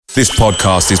This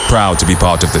podcast is proud to be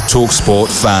part of the TalkSport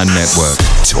Fan Network.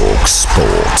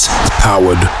 TalkSport.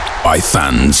 Powered by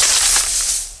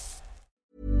fans.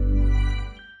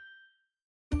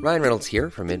 Ryan Reynolds here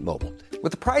from Mint Mobile.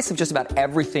 With the price of just about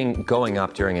everything going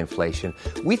up during inflation,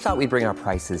 we thought we'd bring our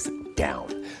prices down.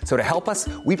 So to help us,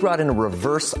 we brought in a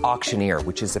reverse auctioneer,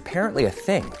 which is apparently a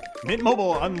thing. Mint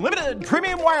Mobile Unlimited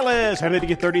Premium Wireless. How to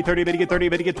get 30, 30, bit to get 30,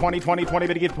 bit to get 20, 20, 20,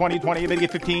 bit to get 20, 20, bit to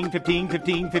get 15, 15,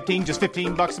 15, 15, just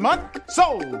 $15 a month?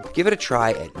 Sold! Give it a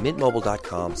try at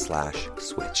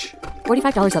mintmobile.com/switch.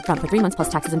 $45 up front for 3 months plus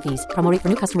taxes and fees. Promo rate for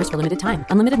new customers for limited time.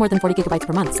 Unlimited more than 40 gigabytes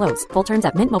per month. Slows full terms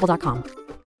at mintmobile.com.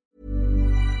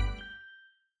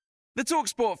 The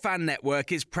TalkSport Fan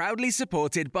Network is proudly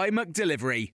supported by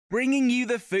McDelivery, bringing you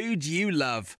the food you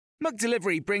love.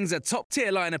 McDelivery brings a top-tier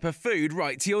lineup of food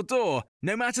right to your door.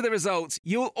 No matter the result,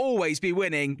 you'll always be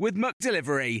winning with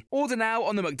McDelivery. Order now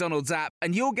on the McDonald's app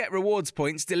and you'll get rewards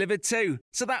points delivered too.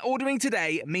 So that ordering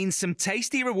today means some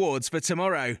tasty rewards for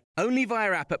tomorrow. Only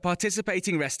via app at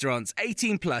participating restaurants.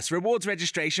 18 plus. Rewards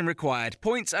registration required.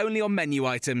 Points only on menu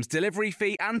items. Delivery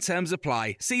fee and terms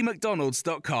apply. See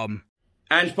mcdonalds.com.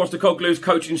 And Postecoglou's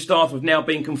coaching staff have now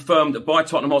been confirmed by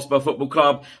Tottenham Hotspur Football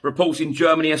Club. Reports in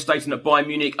Germany are stating that Bayern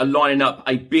Munich are lining up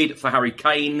a bid for Harry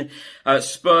Kane.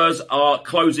 Spurs are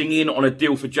closing in on a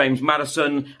deal for James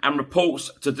Maddison. And reports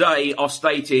today are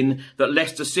stating that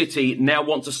Leicester City now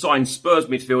want to sign Spurs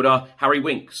midfielder Harry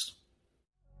Winks.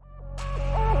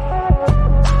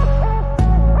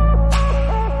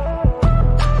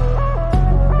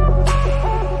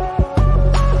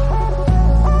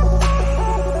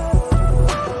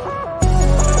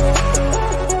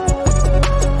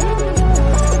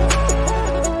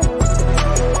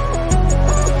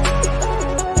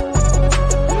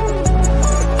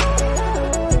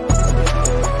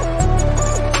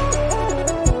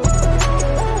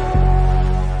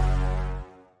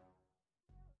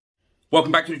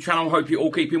 Welcome back to the channel. Hope you're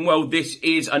all keeping well. This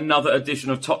is another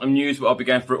edition of Tottenham News, where I'll be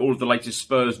going through all of the latest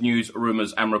Spurs news,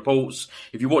 rumours and reports.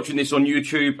 If you're watching this on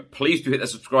YouTube, please do hit the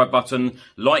subscribe button,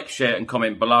 like, share and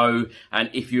comment below. And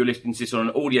if you're listening to this on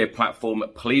an audio platform,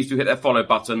 please do hit that follow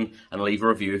button and leave a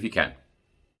review if you can.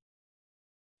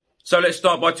 So let's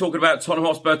start by talking about Tottenham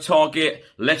Hotspur target,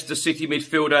 Leicester City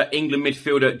midfielder, England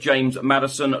midfielder James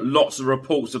Maddison. Lots of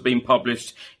reports have been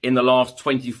published in the last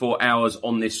 24 hours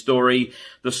on this story.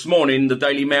 This morning, the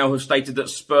Daily Mail has stated that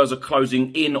Spurs are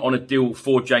closing in on a deal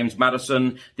for James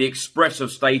Maddison. The Express have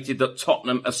stated that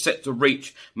Tottenham are set to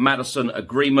reach Maddison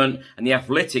agreement, and the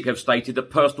Athletic have stated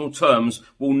that personal terms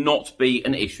will not be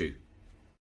an issue.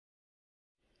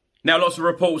 Now, lots of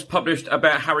reports published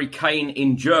about Harry Kane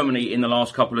in Germany in the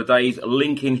last couple of days,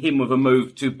 linking him with a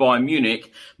move to Bayern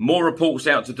Munich. More reports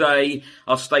out today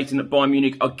are stating that Bayern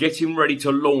Munich are getting ready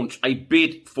to launch a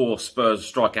bid for Spurs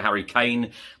striker Harry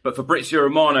Kane. But Fabrizio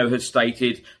Romano has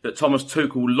stated that Thomas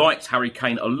Tuchel likes Harry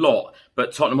Kane a lot,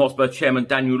 but Tottenham Hotspur chairman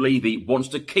Daniel Levy wants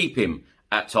to keep him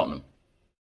at Tottenham.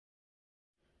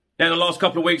 Now, in the last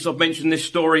couple of weeks, I've mentioned this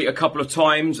story a couple of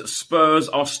times. Spurs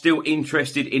are still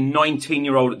interested in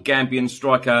 19-year-old Gambian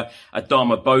striker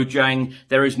Adama Bojang.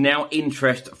 There is now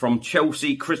interest from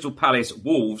Chelsea, Crystal Palace,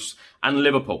 Wolves and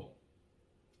Liverpool.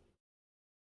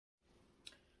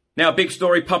 Now, a big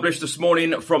story published this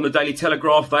morning from the Daily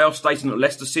Telegraph. They are stating that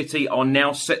Leicester City are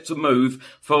now set to move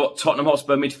for Tottenham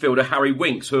Hotspur midfielder Harry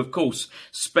Winks, who, of course,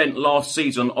 spent last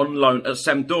season on loan at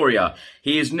Sampdoria.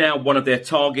 He is now one of their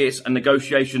targets, and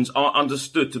negotiations are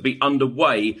understood to be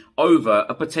underway over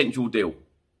a potential deal.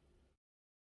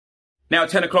 Now, at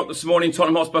 10 o'clock this morning,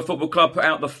 Tottenham Hotspur Football Club put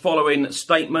out the following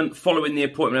statement. Following the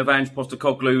appointment of Ange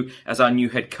Postecoglou as our new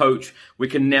head coach, we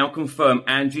can now confirm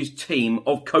Ange's team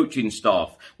of coaching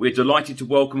staff. We're delighted to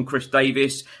welcome Chris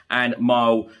Davis and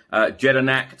Mile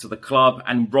Jedinak to the club,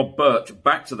 and Rob Birch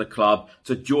back to the club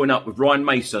to join up with Ryan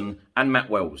Mason and Matt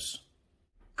Wells.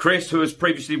 Chris, who has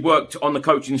previously worked on the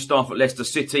coaching staff at Leicester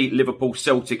City, Liverpool,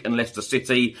 Celtic and Leicester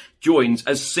City, joins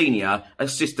as senior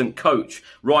assistant coach.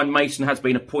 Ryan Mason has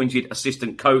been appointed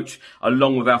assistant coach,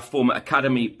 along with our former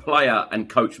academy player and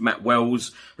coach Matt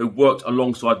Wells, who worked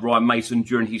alongside Ryan Mason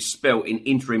during his spell in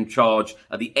interim charge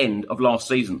at the end of last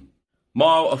season.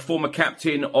 Mile, a former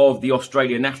captain of the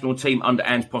Australian national team under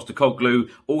Ange Postecoglou,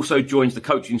 also joins the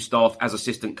coaching staff as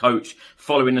assistant coach,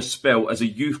 following a spell as a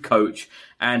youth coach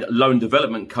and loan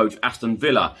development coach Aston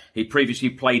Villa. He previously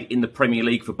played in the Premier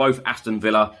League for both Aston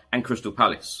Villa and Crystal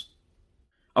Palace.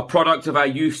 A product of our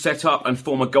youth setup and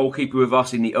former goalkeeper with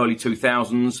us in the early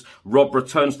 2000s, Rob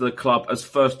returns to the club as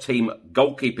first-team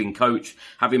goalkeeping coach,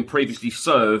 having previously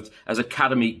served as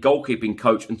academy goalkeeping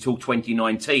coach until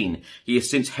 2019. He has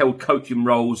since held coaching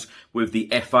roles with the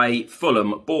FA,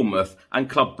 Fulham, Bournemouth and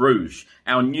Club Bruges.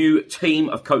 Our new team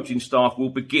of coaching staff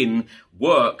will begin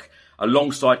work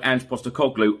alongside Ange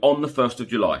Postecoglou on the 1st of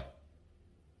July.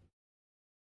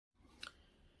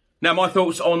 Now, my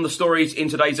thoughts on the stories in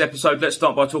today's episode. Let's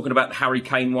start by talking about the Harry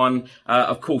Kane one.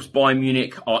 Of course, Bayern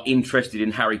Munich are interested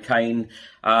in Harry Kane.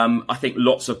 I think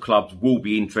lots of clubs will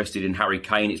be interested in Harry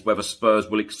Kane. It's whether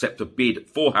Spurs will accept a bid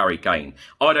for Harry Kane.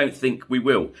 I don't think we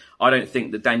will. I don't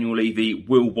think that Daniel Levy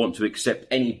will want to accept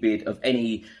any bid of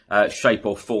any shape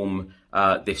or form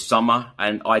this summer.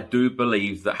 And I do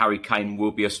believe that Harry Kane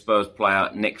will be a Spurs player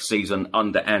next season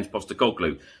under Ange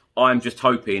Postecoglou. I'm just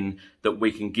hoping that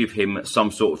we can give him some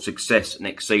sort of success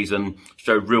next season,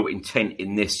 show real intent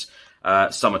in this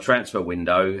summer transfer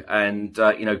window and,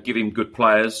 give him good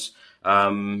players,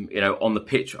 on the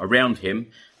pitch around him.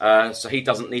 So he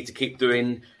doesn't need to keep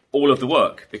doing all of the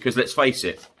work because let's face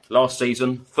it, last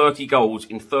season, 30 goals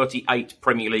in 38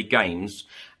 Premier League games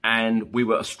and we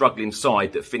were a struggling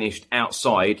side that finished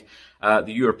outside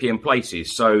the European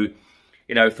places. So,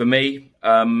 for me,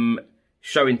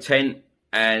 show intent.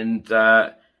 And,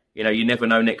 you never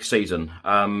know next season.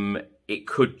 It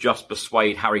could just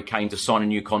persuade Harry Kane to sign a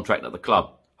new contract at the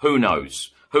club. Who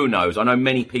knows? Who knows? I know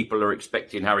many people are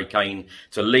expecting Harry Kane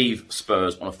to leave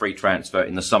Spurs on a free transfer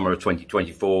in the summer of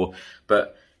 2024.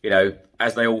 But,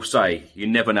 as they all say, you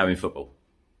never know in football.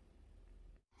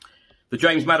 The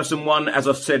James Maddison one, as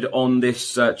I've said on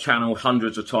this channel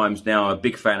hundreds of times now, I'm a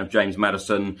big fan of James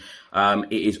Maddison.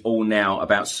 It is all now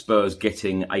about Spurs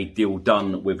getting a deal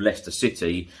done with Leicester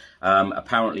City.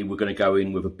 Apparently, we're going to go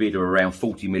in with a bid of around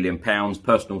 £40 million.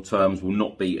 Personal terms will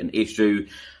not be an issue.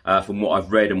 From what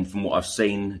I've read and from what I've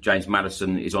seen, James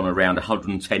Maddison is on around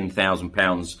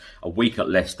 £110,000 a week at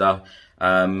Leicester.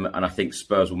 And I think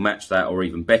Spurs will match that or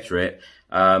even better it.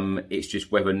 It's just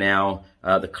whether now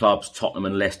the clubs, Tottenham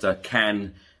and Leicester,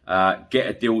 can get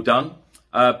a deal done.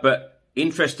 But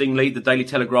interestingly, the Daily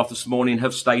Telegraph this morning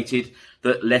have stated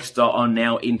that Leicester are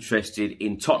now interested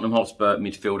in Tottenham Hotspur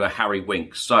midfielder Harry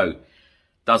Winks. So,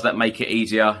 does that make it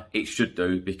easier? It should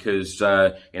do because,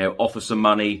 offer some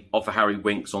money, offer Harry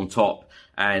Winks on top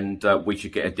and we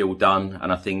should get a deal done.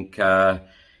 And I think,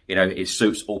 it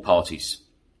suits all parties.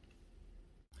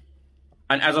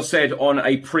 And as I said on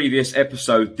a previous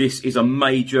episode, this is a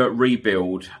major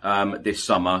rebuild this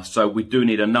summer. So we do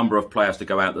need a number of players to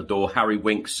go out the door. Harry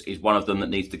Winks is one of them that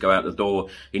needs to go out the door.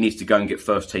 He needs to go and get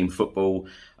first team football.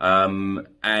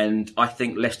 And I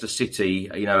think Leicester City,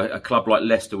 a club like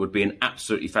Leicester would be an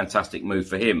absolutely fantastic move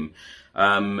for him.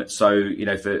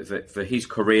 For his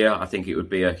career, I think it would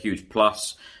be a huge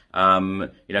plus.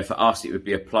 For us, it would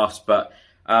be a plus. But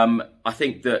I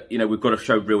think that, we've got to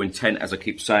show real intent, as I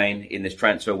keep saying, in this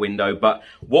transfer window. But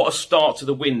what a start to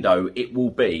the window it will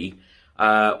be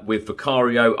with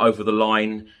Vicario over the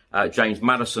line, James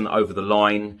Maddison over the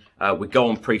line. We go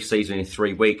on pre-season in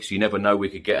 3 weeks. You never know, we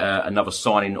could get another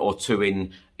signing or two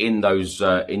in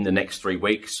the next 3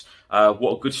 weeks.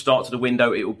 What a good start to the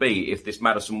window it will be if this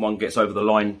Maddison one gets over the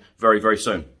line very, very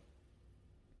soon.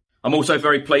 I'm also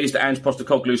very pleased that Ange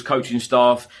Postecoglou's coaching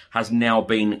staff has now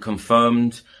been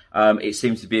confirmed. It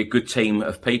seems to be a good team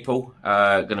of people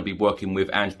going to be working with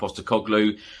Ange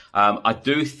Postecoglou. I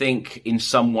do think in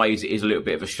some ways it is a little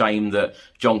bit of a shame that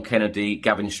John Kennedy,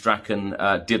 Gavin Strachan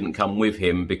didn't come with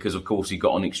him because, of course, he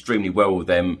got on extremely well with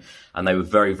them and they were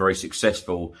very, very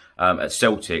successful at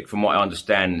Celtic. From what I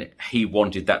understand, he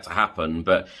wanted that to happen.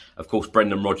 But, of course,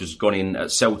 Brendan Rodgers has gone in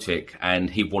at Celtic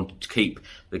and he wanted to keep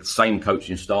the same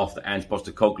coaching staff that Ange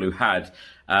Postecoglou had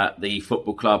at the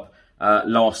football club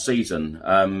last season.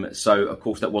 So, of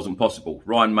course, that wasn't possible.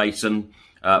 Ryan Mason,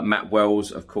 Matt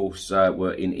Wells, of course,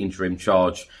 were in interim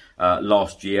charge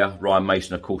last year. Ryan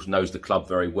Mason, of course, knows the club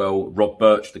very well. Rob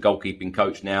Birch, the goalkeeping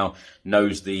coach now,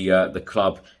 knows the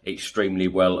club extremely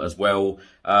well as well.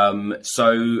 All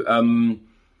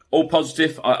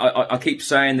positive. I keep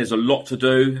saying there's a lot to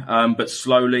do, but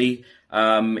slowly,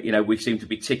 we seem to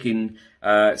be ticking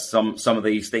some of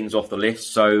these things off the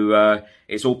list. So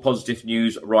it's all positive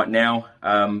news right now.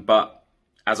 But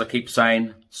as I keep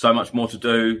saying, so much more to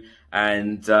do.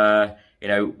 And,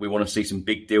 we want to see some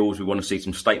big deals. We want to see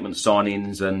some statement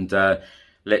signings. And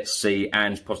let's see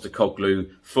Ange Postecoglou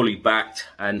fully backed.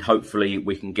 And hopefully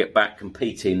we can get back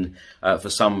competing for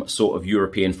some sort of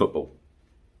European football.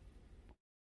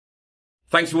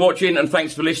 Thanks for watching and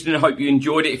thanks for listening. I hope you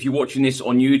enjoyed it. If you're watching this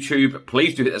on YouTube,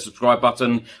 please do hit that subscribe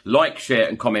button, like, share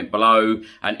and comment below.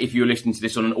 And if you're listening to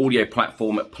this on an audio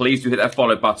platform, please do hit that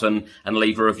follow button and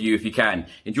leave a review if you can.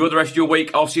 Enjoy the rest of your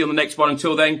week. I'll see you on the next one.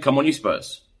 Until then, come on you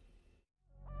Spurs.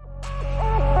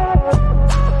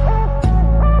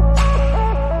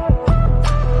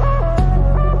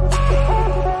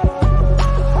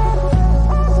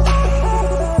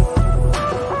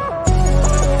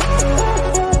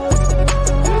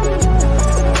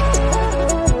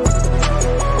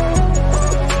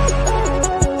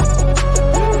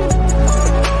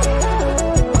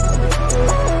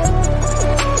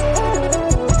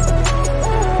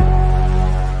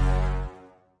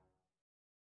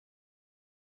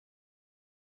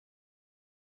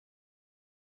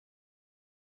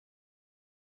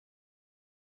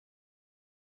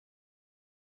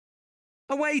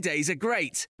 Away days are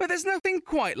great, but there's nothing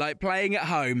quite like playing at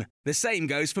home. The same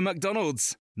goes for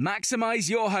McDonald's. Maximise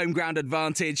your home ground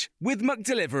advantage with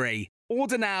McDelivery.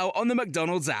 Order now on the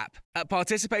McDonald's app. At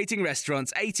participating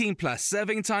restaurants, 18 plus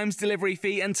serving times, delivery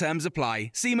fee and terms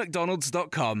apply. See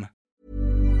mcdonalds.com.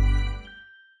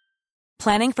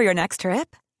 Planning for your next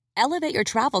trip? Elevate your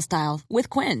travel style with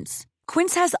Quince.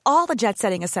 Quince has all the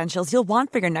jet-setting essentials you'll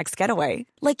want for your next getaway,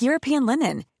 like European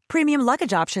linen, premium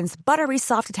luggage options, buttery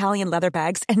soft Italian leather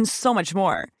bags, and so much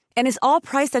more. And is all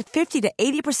priced at 50 to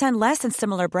 80% less than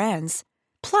similar brands.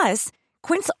 Plus,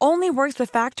 Quince only works with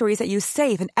factories that use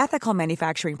safe and ethical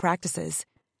manufacturing practices.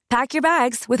 Pack your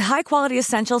bags with high-quality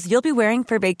essentials you'll be wearing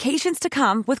for vacations to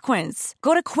come with Quince.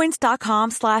 Go to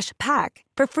quince.com/pack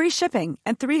for free shipping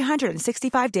and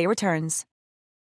 365-day returns.